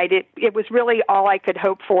guide. It was really all I could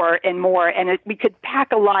hope for and more, and we could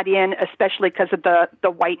pack a lot in, especially because of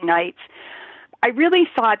the white nights. I really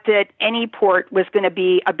thought that any port was going to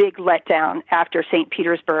be a big letdown after St.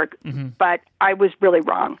 Petersburg, but I was really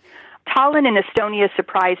wrong. Tallinn in Estonia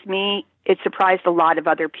surprised me. It surprised a lot of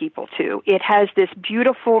other people, too. It has this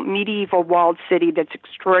beautiful medieval walled city that's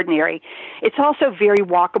extraordinary. It's also very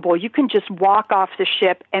walkable. You can just walk off the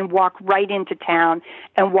ship and walk right into town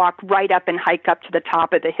and walk right up and hike up to the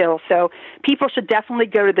top of the hill. So people should definitely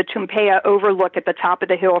go to the Tumpea overlook at the top of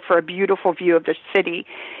the hill for a beautiful view of the city.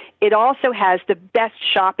 It also has the best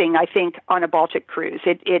shopping, I think, on a Baltic cruise.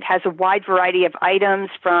 It has a wide variety of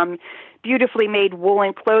items from beautifully made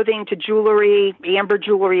woolen clothing to jewelry. Amber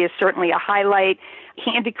jewelry is certainly a highlight.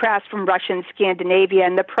 Handicrafts from Russian Scandinavia,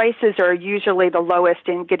 and the prices are usually the lowest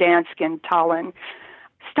in Gdansk and Tallinn.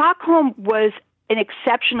 Stockholm was an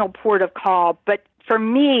exceptional port of call, but for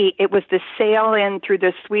me, it was the sail in through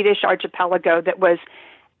the Swedish archipelago that was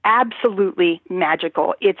absolutely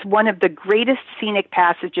magical. It's one of the greatest scenic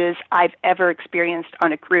passages I've ever experienced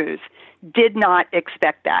on a cruise. Did not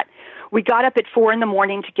expect that. We got up at 4 a.m.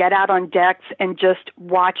 to get out on decks and just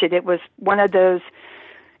watch it. It was one of those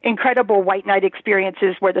incredible white night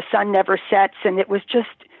experiences where the sun never sets, and it was just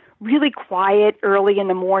really quiet early in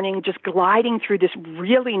the morning, just gliding through this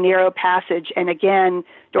really narrow passage. And again,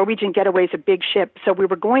 Norwegian Getaway is a big ship, so we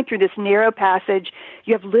were going through this narrow passage.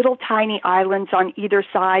 You have little tiny islands on either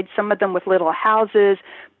side, some of them with little houses,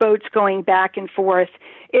 boats going back and forth.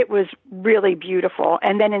 It was really beautiful.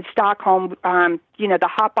 And then in Stockholm, the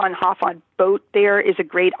hop-on boat there is a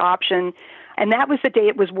great option. And that was the day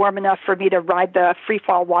it was warm enough for me to ride the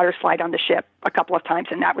free-fall water slide on the ship a couple of times,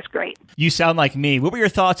 and that was great. You sound like me. What were your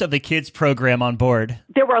thoughts of the kids program on board?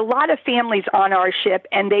 There were a lot of families on our ship,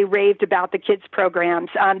 and they raved about the kids programs.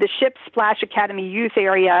 The ship's Splash Academy youth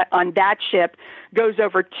area on that ship goes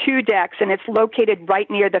over 2 decks, and it's located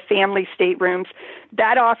right near the family staterooms.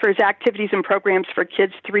 That offers activities and programs for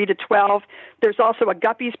kids 3 to 12. There's also a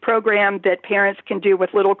Guppies program that parents can do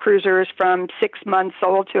with little cruisers from 6 months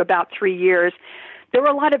old to about 3 years. There were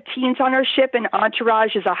a lot of teens on our ship, and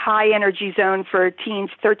Entourage is a high-energy zone for teens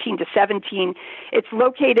 13 to 17. It's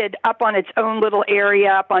located up on its own little area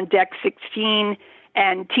up on deck 16,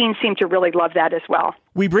 and teens seem to really love that as well.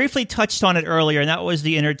 We briefly touched on it earlier, and that was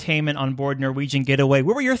the entertainment on board Norwegian Getaway.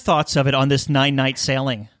 What were your thoughts of it on this 9-night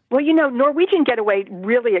sailing? Well, Norwegian Getaway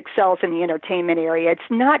really excels in the entertainment area. It's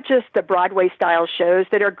not just the Broadway-style shows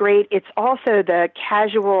that are great. It's also the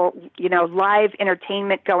casual, live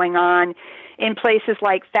entertainment going on in places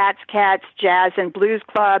like Fats Cats, Jazz and Blues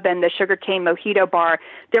Club, and the Sugarcane Mojito Bar.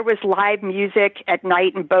 There was live music at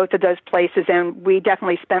night in both of those places, and we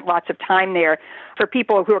definitely spent lots of time there. For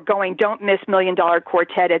people who are going, don't miss $1 Million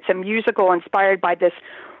Quartet. It's a musical inspired by this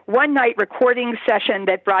one-night recording session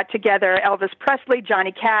that brought together Elvis Presley,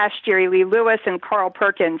 Johnny Cash, Jerry Lee Lewis, and Carl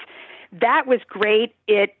Perkins. That was great.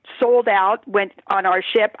 It sold out, went on our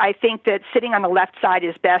ship. I think that sitting on the left side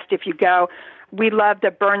is best if you go. We love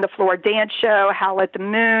the Burn the Floor dance show, Howl at the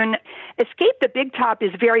Moon. Escape the Big Top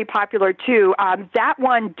is very popular, too. That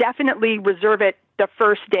one, definitely reserve it the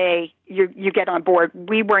first day you get on board.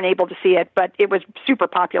 We weren't able to see it, but it was super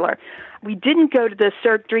popular. We didn't go to the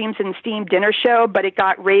Cirque Dreams and Steam dinner show, but it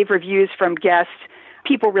got rave reviews from guests.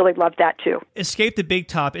 People really loved that, too. Escape the Big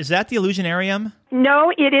Top, is that the Illusionarium?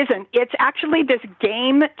 No, it isn't. It's actually this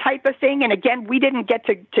game type of thing. And again, we didn't get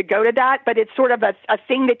to go to that, but it's sort of a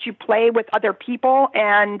thing that you play with other people.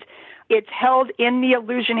 And it's held in the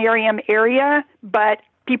Illusionarium area, but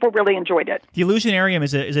people really enjoyed it. The Illusionarium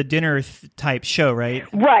is a dinner type show, right?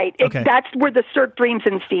 Right. Okay. That's where the Cirque Dreams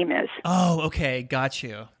and Steam is. Oh, okay. Got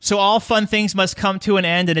you. So all fun things must come to an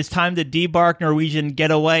end, and it's time to debark Norwegian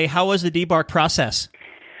Getaway. How was the debark process?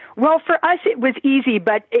 Well, for us, it was easy,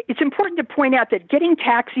 but it's important to point out that getting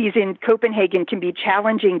taxis in Copenhagen can be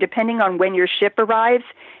challenging depending on when your ship arrives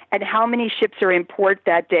and how many ships are in port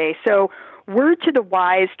that day. So word to the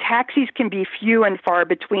wise, taxis can be few and far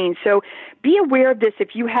between. So be aware of this if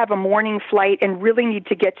you have a morning flight and really need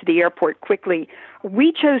to get to the airport quickly.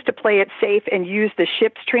 We chose to play it safe and use the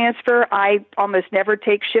ship's transfer. I almost never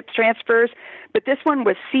take ship's transfers, but this one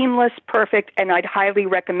was seamless, perfect, and I'd highly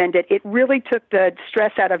recommend it. It really took the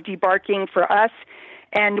stress out of debarking for us,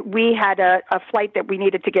 and we had a flight that we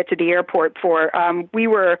needed to get to the airport for. We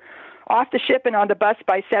were off the ship and on the bus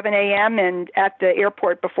by 7 a.m. and at the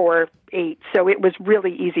airport before 8. So it was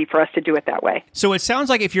really easy for us to do it that way. So it sounds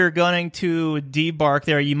like if you're going to debark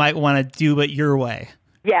there, you might want to do it your way.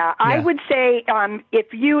 Yeah, I would say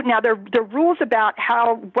the rules about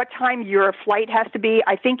what time your flight has to be,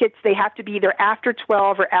 I think they have to be either after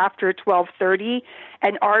 12 or after 12:30,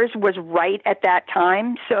 and ours was right at that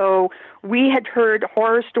time. So we had heard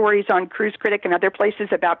horror stories on Cruise Critic and other places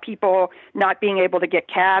about people not being able to get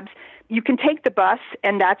cabs. You can take the bus,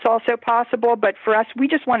 and that's also possible, but for us, we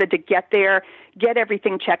just wanted to get there, get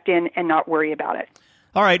everything checked in, and not worry about it.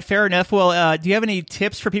 All right, fair enough. Well, do you have any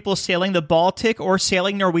tips for people sailing the Baltic or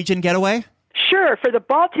sailing Norwegian Getaway? Sure. For the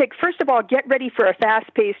Baltic, first of all, get ready for a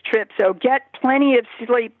fast-paced trip. So get plenty of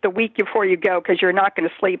sleep the week before you go because you're not going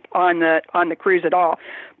to sleep on the cruise at all.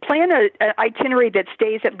 Plan an itinerary that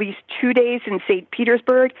stays at least 2 days in St.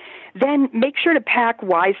 Petersburg. Then make sure to pack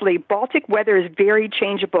wisely. Baltic weather is very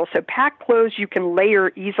changeable, so pack clothes you can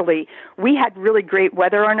layer easily. We had really great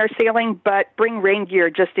weather on our sailing, but bring rain gear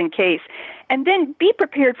just in case. And then be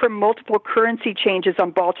prepared for multiple currency changes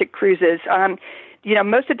on Baltic cruises.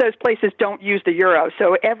 Most of those places don't use the euro,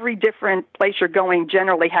 so every different place you're going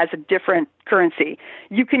generally has a different currency.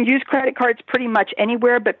 You can use credit cards pretty much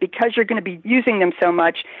anywhere, but because you're going to be using them so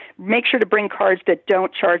much, make sure to bring cards that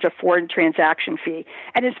don't charge a foreign transaction fee.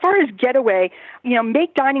 And as far as Getaway,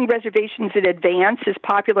 make dining reservations in advance as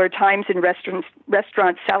popular times in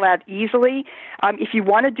restaurants sell out easily. If you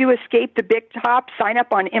want to do Escape the Big Top, sign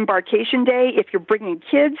up on embarkation day. If you're bringing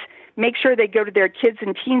kids, make sure they go to their kids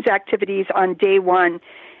and teens activities on day one.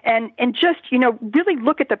 and just, really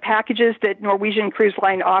look at the packages that Norwegian Cruise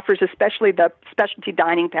Line offers, especially the specialty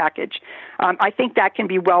dining package. I think that can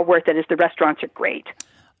be well worth it, as the restaurants are great.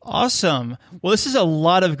 Awesome. Well, this is a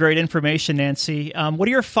lot of great information, Nancy. What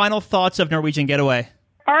are your final thoughts of Norwegian Getaway?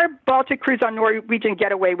 Our Baltic cruise on Norwegian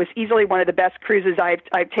Getaway was easily one of the best cruises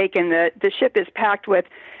I've taken. The ship is packed with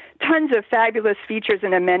tons of fabulous features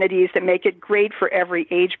and amenities that make it great for every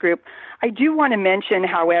age group. I do want to mention,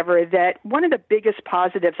 however, that one of the biggest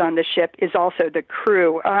positives on the ship is also the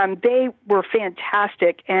crew. They were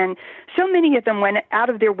fantastic, and so many of them went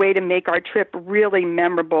out of their way to make our trip really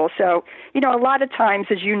memorable. So, a lot of times,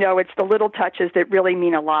 as you know, it's the little touches that really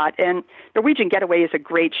mean a lot, and Norwegian Getaway is a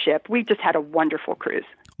great ship. We just had a wonderful cruise.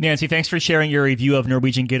 Nancy, thanks for sharing your review of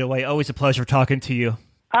Norwegian Getaway. Always a pleasure talking to you.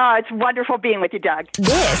 It's wonderful being with you, Doug.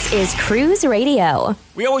 This is Cruise Radio.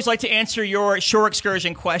 We always like to answer your shore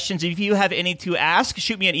excursion questions. If you have any to ask,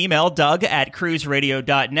 shoot me an email,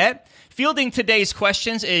 doug@cruiseradio.net. Fielding today's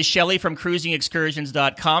questions is Shelley from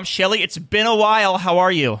cruisingexcursions.com. Shelley, it's been a while. How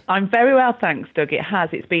are you? I'm very well, thanks, Doug. It has.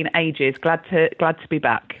 It's been ages. Glad to be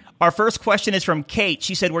back. Our first question is from Kate.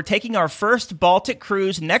 She said, we're taking our first Baltic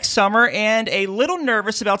cruise next summer and a little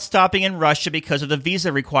nervous about stopping in Russia because of the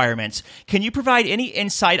visa requirements. Can you provide any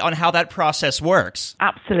insight on how that process works?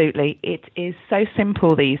 Absolutely. It is so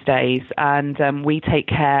simple these days, and we take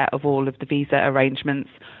care of all of the visa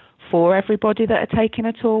arrangements for everybody that are taking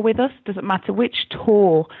a tour with us. Doesn't matter which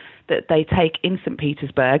tour that they take in St.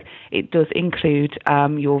 Petersburg, it does include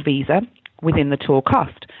your visa within the tour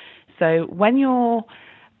cost. So when you're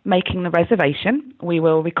making the reservation, we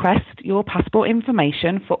will request your passport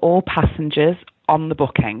information for all passengers on the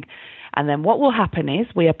booking. And then what will happen is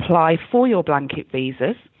we apply for your blanket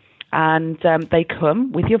visas, and they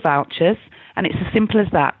come with your vouchers, and it's as simple as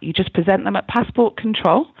that. You just present them at passport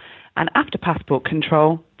control, and after passport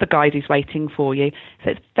control, the guide is waiting for you. So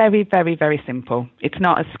it's very, very, very simple. It's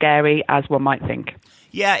not as scary as one might think.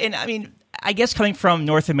 Yeah, and I guess coming from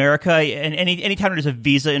North America, and anytime there's a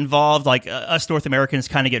visa involved, like us North Americans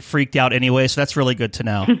kind of get freaked out anyway, so that's really good to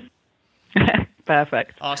know.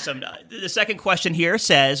 Perfect. Awesome. The second question here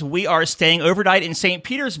says, we are staying overnight in St.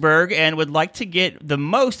 Petersburg and would like to get the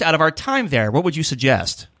most out of our time there. What would you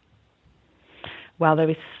suggest? Well, there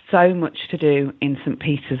is so much to do in St.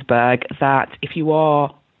 Petersburg that if you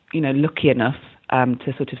are, lucky enough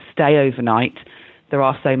to sort of stay overnight, there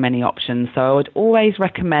are so many options. So I would always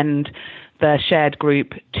recommend the shared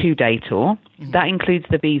group 2-day tour. Mm-hmm. That includes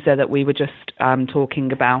the visa that we were just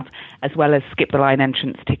talking about, as well as skip the line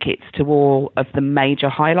entrance tickets to all of the major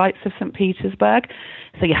highlights of St. Petersburg.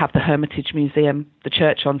 So you have the Hermitage Museum, the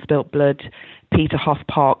Church on Spilt Blood, Peterhof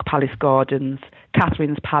Park, Palace Gardens,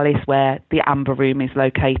 Catherine's Palace, where the Amber Room is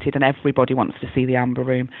located, and everybody wants to see the Amber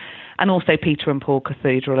Room, and also Peter and Paul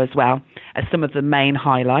Cathedral as well as some of the main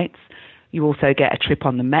highlights. You also get a trip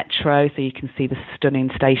on the metro, so you can see the stunning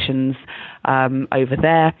stations over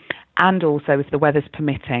there. And also, if the weather's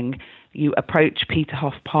permitting, you approach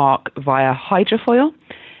Peterhof Park via hydrofoil,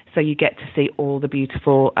 so you get to see all the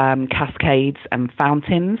beautiful cascades and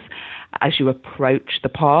fountains as you approach the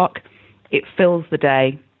park. It fills the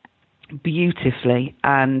day beautifully,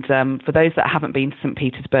 and for those that haven't been to St.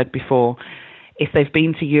 Petersburg before, if they've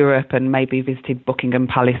been to Europe and maybe visited Buckingham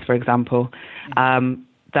Palace, for example,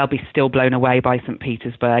 they'll be still blown away by St.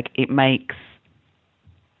 Petersburg. It makes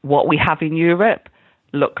what we have in Europe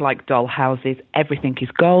look like doll houses. Everything is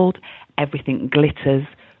gold, everything glitters,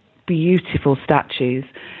 beautiful statues.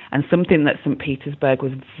 And something that St. Petersburg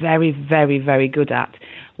was very, very, very good at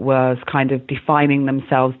was kind of defining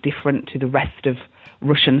themselves different to the rest of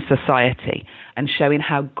Russian society and showing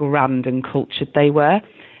how grand and cultured they were.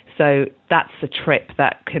 So that's a trip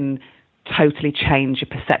that can totally change your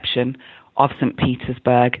perception of St.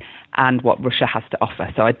 Petersburg and what Russia has to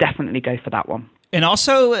offer. So I definitely go for that one. And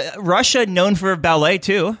also, Russia, known for ballet,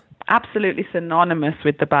 too. Absolutely synonymous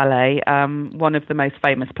with the ballet. One of the most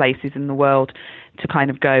famous places in the world to kind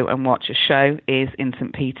of go and watch a show is in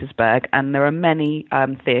St. Petersburg. And there are many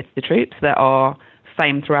theatre troupes that are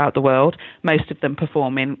famed throughout the world, most of them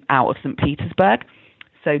performing out of St. Petersburg.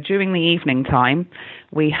 So during the evening time,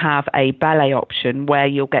 we have a ballet option where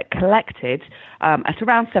you'll get collected at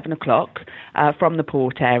around 7 o'clock from the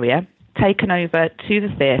port area, taken over to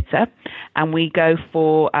the theatre, and we go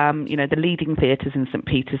for, the leading theatres in St.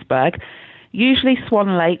 Petersburg. Usually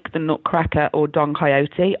Swan Lake, the Nutcracker, or Don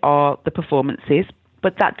Quixote are the performances,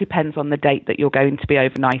 but that depends on the date that you're going to be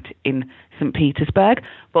overnight in St. Petersburg.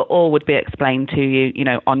 But all would be explained to you,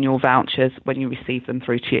 on your vouchers when you receive them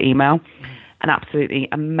through to your email. an absolutely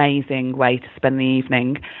amazing way to spend the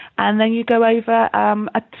evening. And then you go over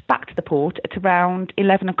back to the port at around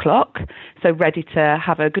 11 o'clock, so ready to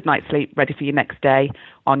have a good night's sleep, ready for your next day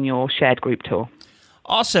on your shared group tour.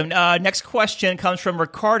 Awesome. Next question comes from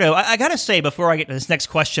Ricardo. I got to say, before I get to this next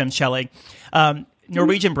question, Shelley,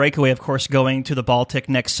 Norwegian Breakaway, of course, going to the Baltic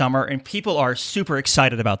next summer, and people are super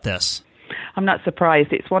excited about this. I'm not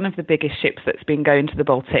surprised. It's one of the biggest ships that's been going to the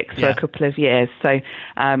Baltic for a couple of years. So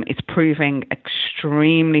it's proving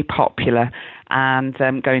extremely popular and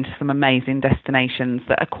going to some amazing destinations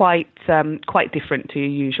that are quite different to your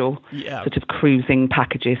usual sort of cruising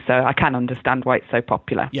packages. So I can understand why it's so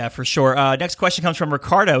popular. Yeah, for sure. Next question comes from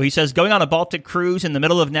Ricardo. He says, going on a Baltic cruise in the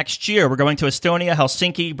middle of next year. We're going to Estonia,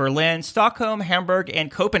 Helsinki, Berlin, Stockholm, Hamburg, and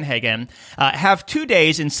Copenhagen. Have 2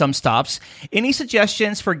 days in some stops. Any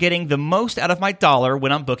suggestions for getting the most out of my dollar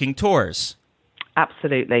when I'm booking tours?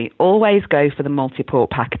 Absolutely. Always go for the multi-port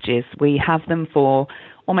packages. We have them for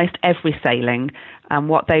almost every sailing, and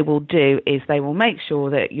what they will do is they will make sure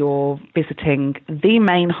that you're visiting the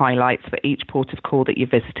main highlights for each port of call that you're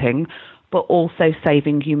visiting, but also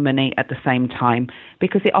saving you money at the same time,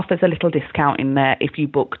 because it offers a little discount in there if you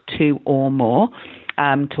book 2 or more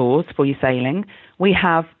tours for your sailing. We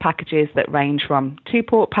have packages that range from 2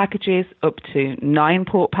 port packages up to 9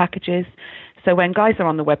 port packages. So when guys are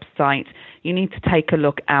on the website, you need to take a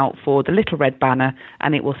look out for the little red banner,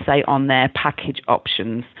 and it will say on there package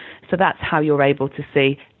options. So that's how you're able to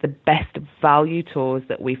see the best value tours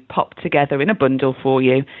that we've popped together in a bundle for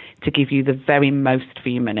you to give you the very most for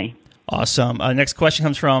your money. Awesome. Next question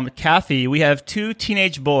comes from Kathy. We have 2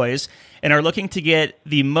 teenage boys and are looking to get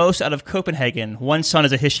the most out of Copenhagen. One son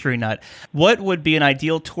is a history nut. What would be an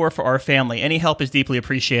ideal tour for our family? Any help is deeply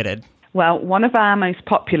appreciated. Well, one of our most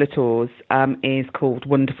popular tours is called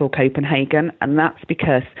Wonderful Copenhagen, and that's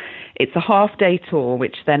because it's a half-day tour,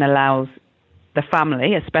 which then allows the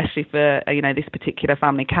family, especially for this particular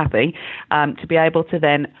family, Kathy, to be able to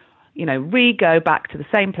then re-go back to the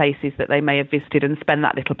same places that they may have visited and spend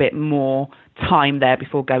that little bit more time there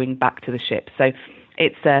before going back to the ship. So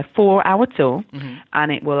it's a 4-hour tour,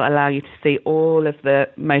 and it will allow you to see all of the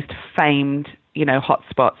most famed,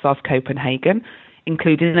 hotspots of Copenhagen,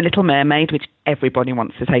 including the Little Mermaid, which everybody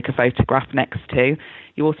wants to take a photograph next to.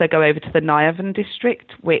 You also go over to the Nyhavn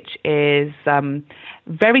district, which is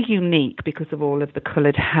very unique because of all of the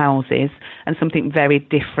coloured houses and something very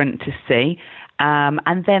different to see.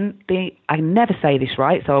 And then I never say this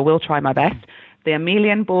right, so I will try my best, the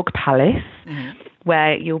Amalienborg Palace,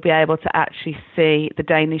 where you'll be able to actually see the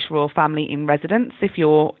Danish royal family in residence if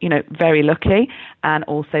you're, very lucky, and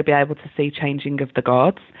also be able to see changing of the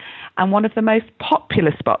guards. And one of the most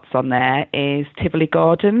popular spots on there is Tivoli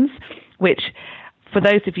Gardens, which, for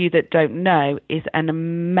those of you that don't know, is an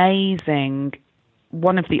amazing,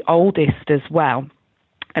 one of the oldest as well,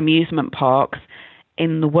 amusement parks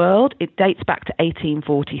in the world. It dates back to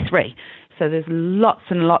 1843. So there's lots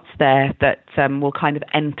and lots there that will kind of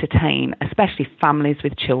entertain, especially families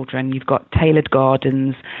with children. You've got tailored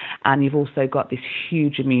gardens, and you've also got this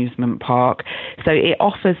huge amusement park. So it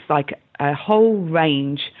offers like a whole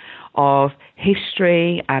range of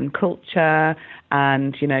history and culture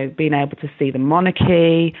and, being able to see the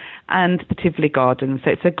monarchy and the Tivoli Gardens.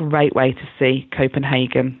 So it's a great way to see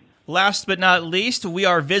Copenhagen. Last but not least, we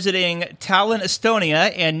are visiting Tallinn,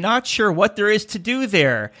 Estonia, and not sure what there is to do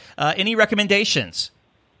there. Any recommendations?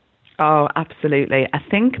 Oh, absolutely. I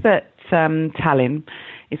think that Tallinn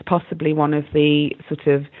is possibly one of the sort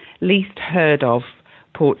of least heard of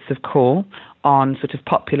ports of call on sort of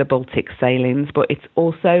popular Baltic sailings, but it's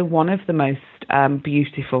also one of the most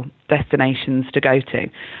beautiful destinations to go to.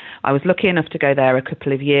 I was lucky enough to go there a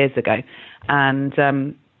couple of years ago,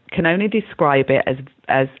 and can only describe it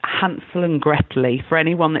as Hansel and Gretel-y for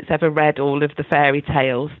anyone that's ever read all of the fairy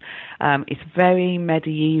tales. It's very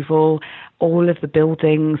medieval. All of the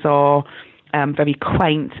buildings are very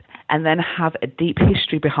quaint and then have a deep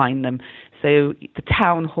history behind them. So the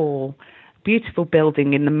town hall, beautiful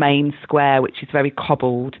building in the main square, which is very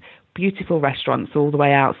cobbled, beautiful restaurants all the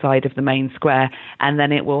way outside of the main square, and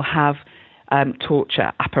then it will have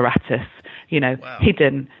torture apparatus,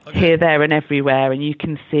 hidden here, there, and everywhere, and you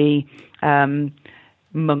can see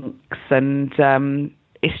monks, and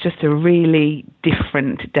it's just a really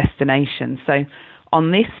different destination. So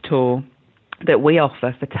on this tour that we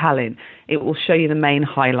offer for Tallinn, it will show you the main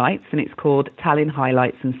highlights, and it's called Tallinn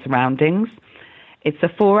Highlights and Surroundings. It's a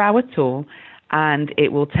 4-hour tour, and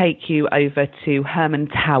it will take you over to Herman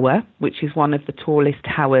Tower, which is one of the tallest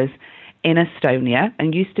towers in Estonia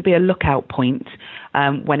and used to be a lookout point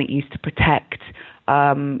when it used to protect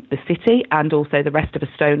the city and also the rest of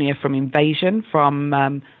Estonia from invasion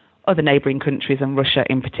from other neighbouring countries and Russia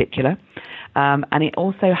in particular. And it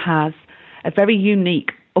also has a very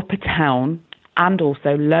unique upper town and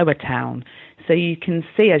also lower town. So you can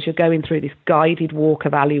see as you're going through this guided walk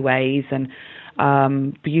of alleyways and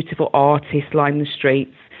beautiful artists line the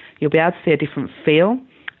streets, you'll be able to see a different feel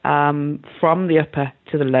from the upper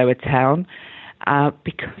to the lower town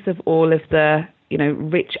because of all of the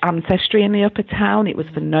rich ancestry in the upper town. It was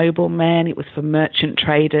for noblemen, it was for merchant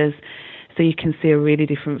traders, so you can see a really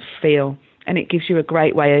different feel. And it gives you a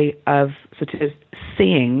great way of sort of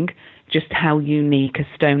seeing just how unique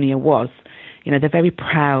Estonia was. They're very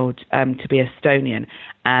proud to be Estonian,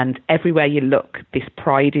 and everywhere you look, this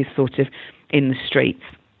pride is sort of in the streets.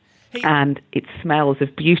 Hey. And it smells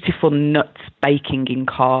of beautiful nuts baking in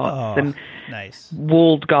carts and nice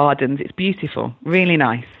walled gardens. It's beautiful, really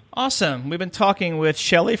nice. Awesome. We've been talking with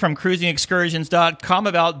Shelley from cruisingexcursions.com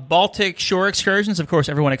about Baltic shore excursions. Of course,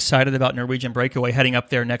 everyone excited about Norwegian Breakaway heading up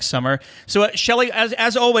there next summer. So, Shelley,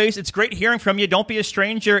 as always, it's great hearing from you. Don't be a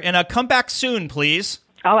stranger, and come back soon, please.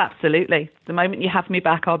 Oh, absolutely. The moment you have me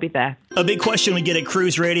back, I'll be there. A big question we get at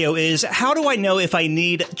Cruise Radio is, how do I know if I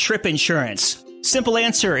need trip insurance? Simple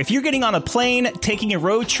answer. If you're getting on a plane, taking a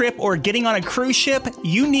road trip, or getting on a cruise ship,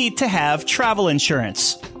 you need to have travel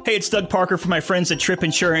insurance. Hey, it's Doug Parker from my friends at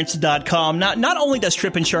tripinsurance.com. Not only does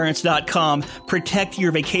tripinsurance.com protect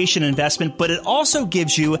your vacation investment, but it also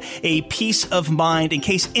gives you a peace of mind in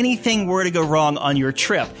case anything were to go wrong on your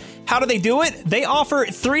trip. How do they do it? They offer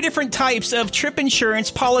 3 different types of trip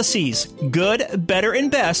insurance policies. Good, better,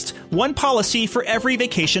 and best. One policy for every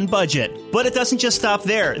vacation budget. But it doesn't just stop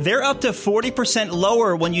there. They're up to 40%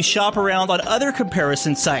 lower when you shop around on other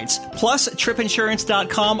comparison sites. Plus,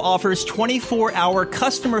 tripinsurance.com offers 24-hour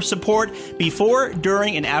customer support before,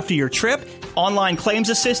 during, and after your trip, online claims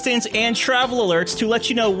assistance, and travel alerts to let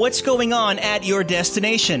you know what's going on at your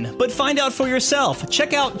destination. But find out for yourself.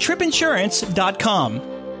 Check out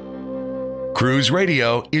tripinsurance.com. Cruise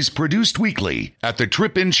Radio is produced weekly at the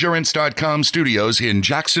tripinsurance.com studios in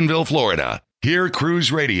Jacksonville, Florida. Hear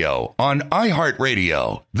Cruise Radio on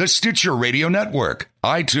iHeartRadio, the Stitcher Radio Network,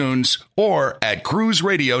 iTunes, or at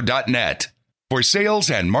cruiseradio.net. For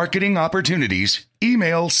sales and marketing opportunities,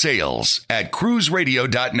 email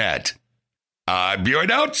sales@cruiseradio.net. I'm your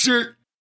announcer,